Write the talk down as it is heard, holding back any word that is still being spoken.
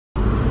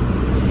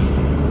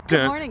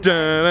morning,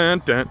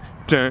 guys.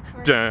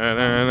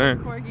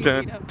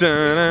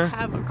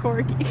 Have a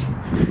corgi.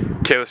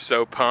 Kayla's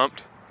so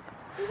pumped.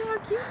 Look how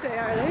cute they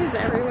are. There's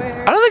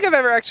everywhere. I don't think I've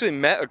ever actually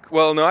met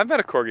well, no, I've met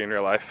a corgi in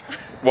real life.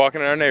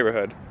 Walking in our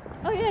neighborhood.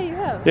 Oh yeah, you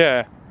have.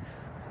 Yeah.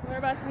 We're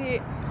about to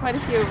meet quite a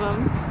few of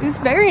them. It's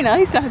very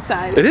nice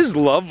outside. It is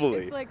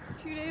lovely. It's like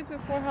 2 days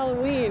before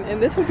Halloween,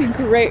 and this would be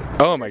great.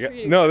 Oh my god.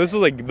 No, this is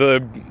like the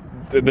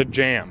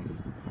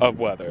jam of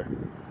weather,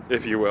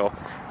 if you will.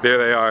 There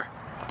they are.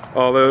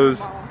 All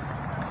those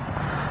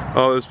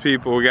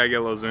people. We gotta get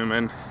a little zoom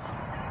in.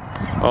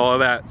 All of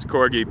that's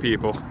corgi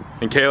people.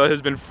 And Kayla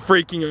has been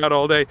freaking out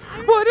all day.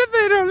 What if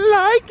they don't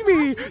like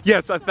me?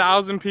 Yes,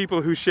 1,000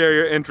 people who share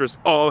your interests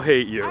all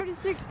hate you. I'm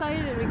just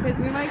excited because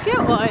we might get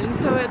one.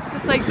 So it's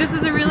just like, this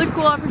is a really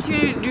cool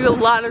opportunity to do a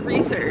lot of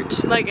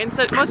research. Like,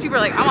 instead, most people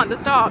are like, I want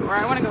this dog, or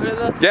I want to go to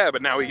the... Yeah,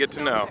 but now we get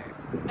to know.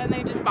 And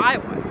they just buy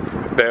one.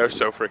 They're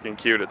so freaking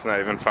cute, it's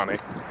not even funny.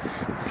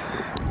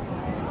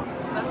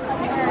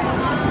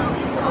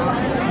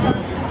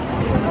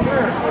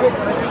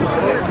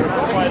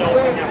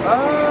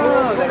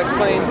 Oh, that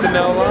explains the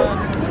no line.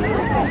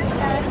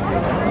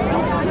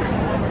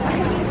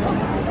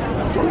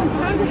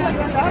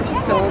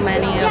 There's so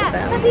many of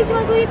them.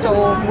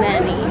 So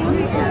many.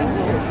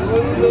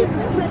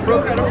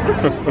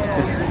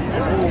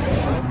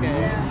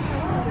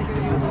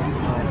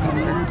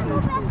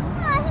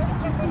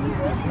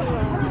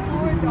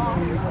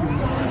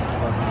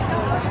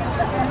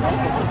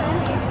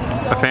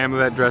 A family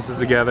that dresses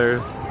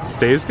together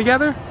stays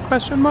together?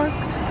 Question mark?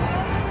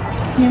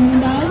 Human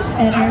Dogs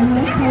at our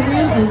newest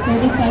program is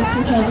service dogs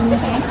for children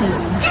with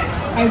autism.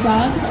 Our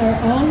dogs are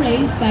all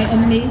raised by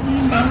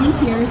amazing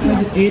volunteers.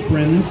 With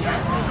aprons,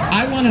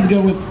 I wanted to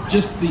go with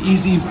just the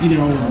easy, you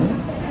know.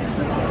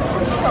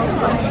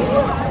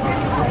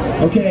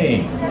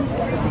 Okay.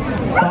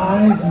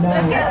 5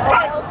 minutes.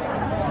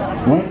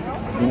 What?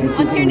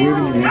 What's your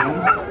name?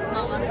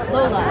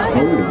 Lola.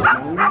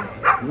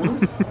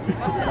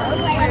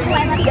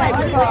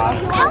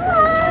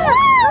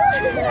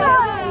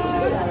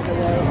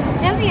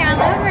 She'll be all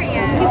over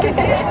you.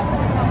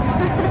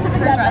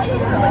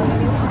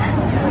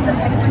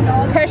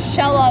 Her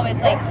shell always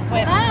like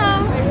whips.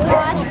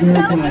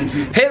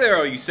 Hey there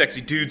all you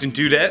sexy dudes and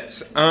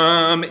dudettes.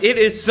 It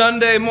is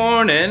Sunday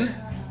morning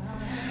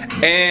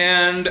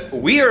and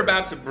we are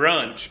about to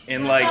brunch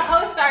in like... To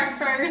host our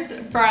first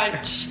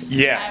brunch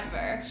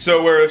ever.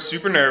 So we're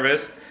super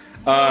nervous.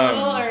 A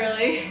little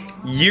early.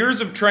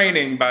 Years of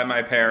training by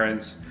my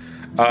parents.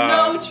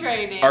 No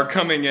training. Are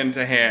coming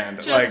into hand.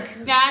 Just like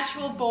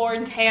natural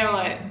born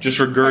talent. just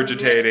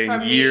regurgitating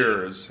from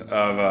years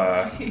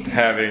of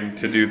having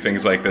to do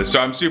things like this. So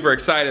I'm super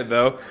excited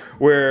though.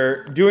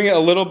 We're doing it a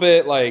little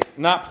bit like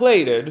not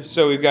plated.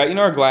 So we've got, you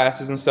know, our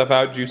glasses and stuff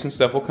out. Juice and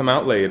stuff will come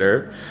out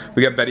later.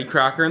 We got Betty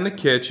Crocker in the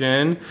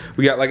kitchen.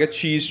 We got like a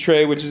cheese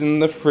tray which is in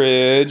the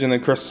fridge, and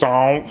then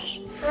croissants.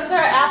 Those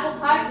are apple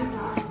pie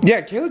croissants.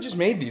 Yeah, Kayla just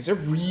made these. They're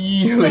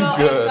really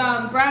good.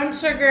 It's brown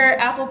sugar,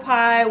 apple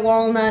pie,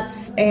 walnuts,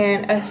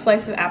 and a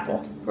slice of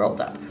apple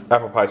rolled up.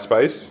 Apple pie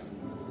spice?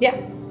 Yeah.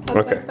 Apple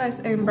Okay. pie spice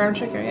and brown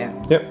sugar, yeah.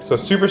 Yep, so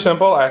super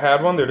simple. I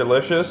had one, they're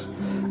delicious.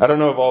 I don't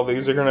know if all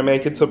these are gonna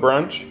make it to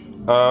brunch,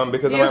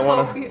 because I might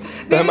wanna,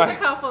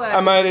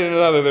 I might eat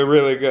another, they're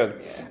really good.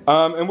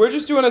 And we're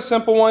just doing a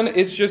simple one.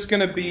 It's just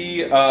gonna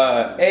be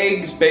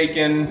eggs,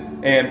 bacon,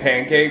 and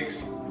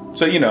pancakes.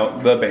 So you know,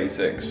 the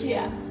basics.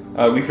 Yeah.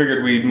 We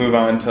figured we'd move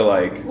on to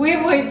like We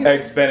have way too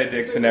eggs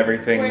Benedicts and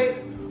everything.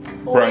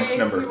 Brunch way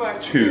number too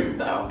much 2. food,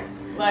 though.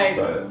 Like,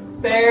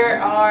 But-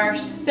 there are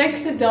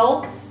 6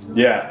 adults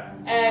Yeah.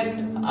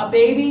 and a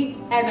baby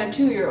and a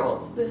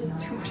 2-year-old. This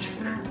is too much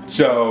food.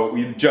 So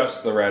we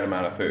just the right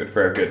amount of food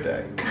for a good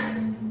day.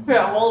 For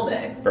a whole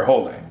day. For a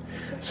whole day.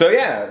 So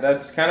yeah,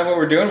 that's kind of what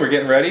we're doing. We're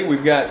getting ready.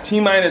 We've got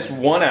T-minus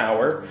 1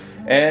 hour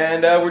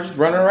and we're just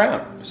running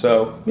around.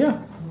 So yeah.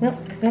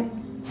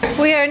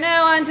 We are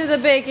now on to the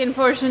bacon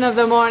portion of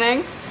the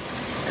morning.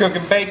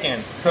 Cooking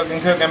bacon,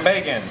 cooking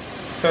bacon,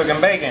 cooking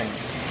bacon.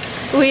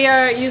 We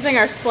are using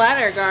our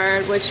splatter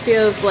guard, which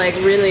feels like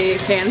really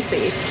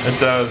fancy. It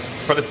does,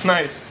 but it's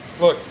nice.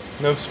 Look,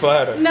 no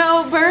splatter.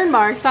 No burn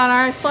marks on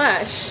our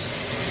flesh.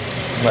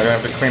 I'm gonna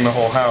have to clean the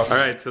whole house. All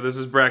right, so this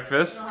is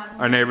breakfast.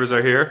 Our neighbors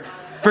are here.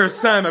 First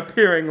time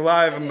appearing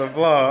live in the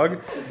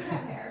vlog.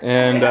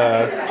 And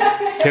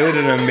Kayla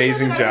did an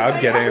amazing job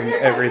getting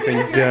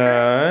everything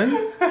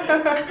done.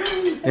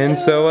 And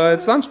so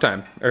it's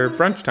lunchtime, or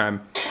brunch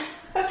time.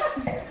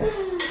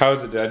 How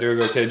was it? Did I do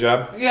a okay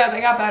job? Yeah, they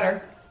got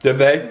better. Did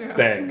they? Yeah.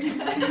 Thanks.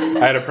 I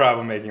had a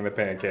problem making the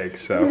pancakes,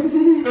 so.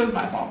 It was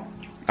my fault.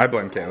 I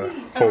blame Kayla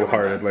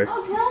wholeheartedly.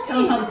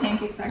 Tell them how the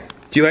pancakes are.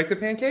 Do you like the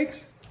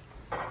pancakes?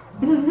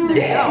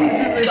 Yeah. This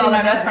is Lucy,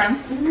 my best friend.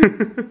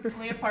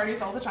 We have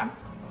parties all the time.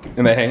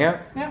 And they hang out?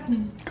 Yeah.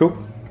 Cool.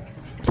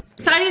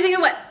 So how do you think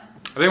it went?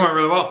 I think it went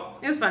really well.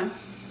 It was fun.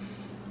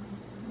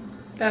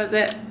 That was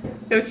it.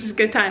 It was just a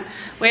good time.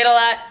 We ate a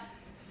lot.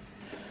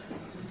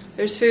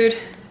 There's food.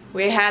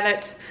 We had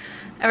it.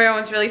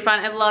 Everyone was really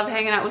fun. I love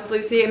hanging out with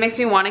Lucy. It makes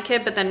me want a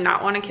kid, but then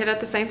not want a kid at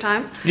the same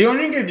time. You don't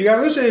need a kid, you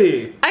got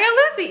Lucy. I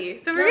got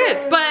Lucy, so we're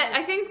good. But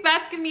I think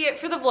that's gonna be it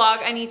for the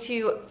vlog. I need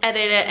to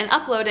edit it and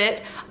upload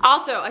it.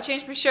 Also, I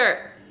changed my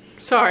shirt.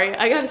 Sorry,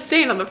 I got a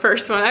stain on the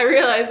first one. I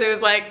realized it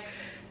was like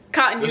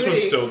continuity. This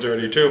one's still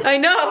dirty too. I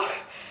know.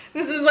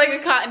 This is like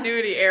a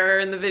continuity error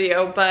in the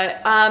video,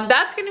 but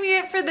that's gonna be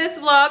it for this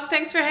vlog.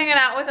 Thanks for hanging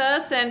out with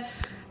us and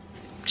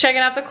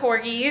checking out the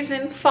corgis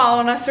and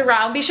following us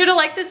around. Be sure to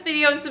like this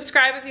video and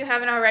subscribe if you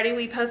haven't already.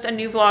 We post a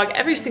new vlog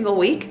every single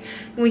week.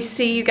 And we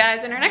see you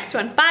guys in our next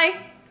one. Bye.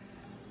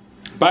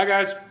 Bye,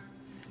 guys.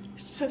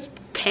 It says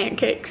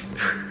pancakes.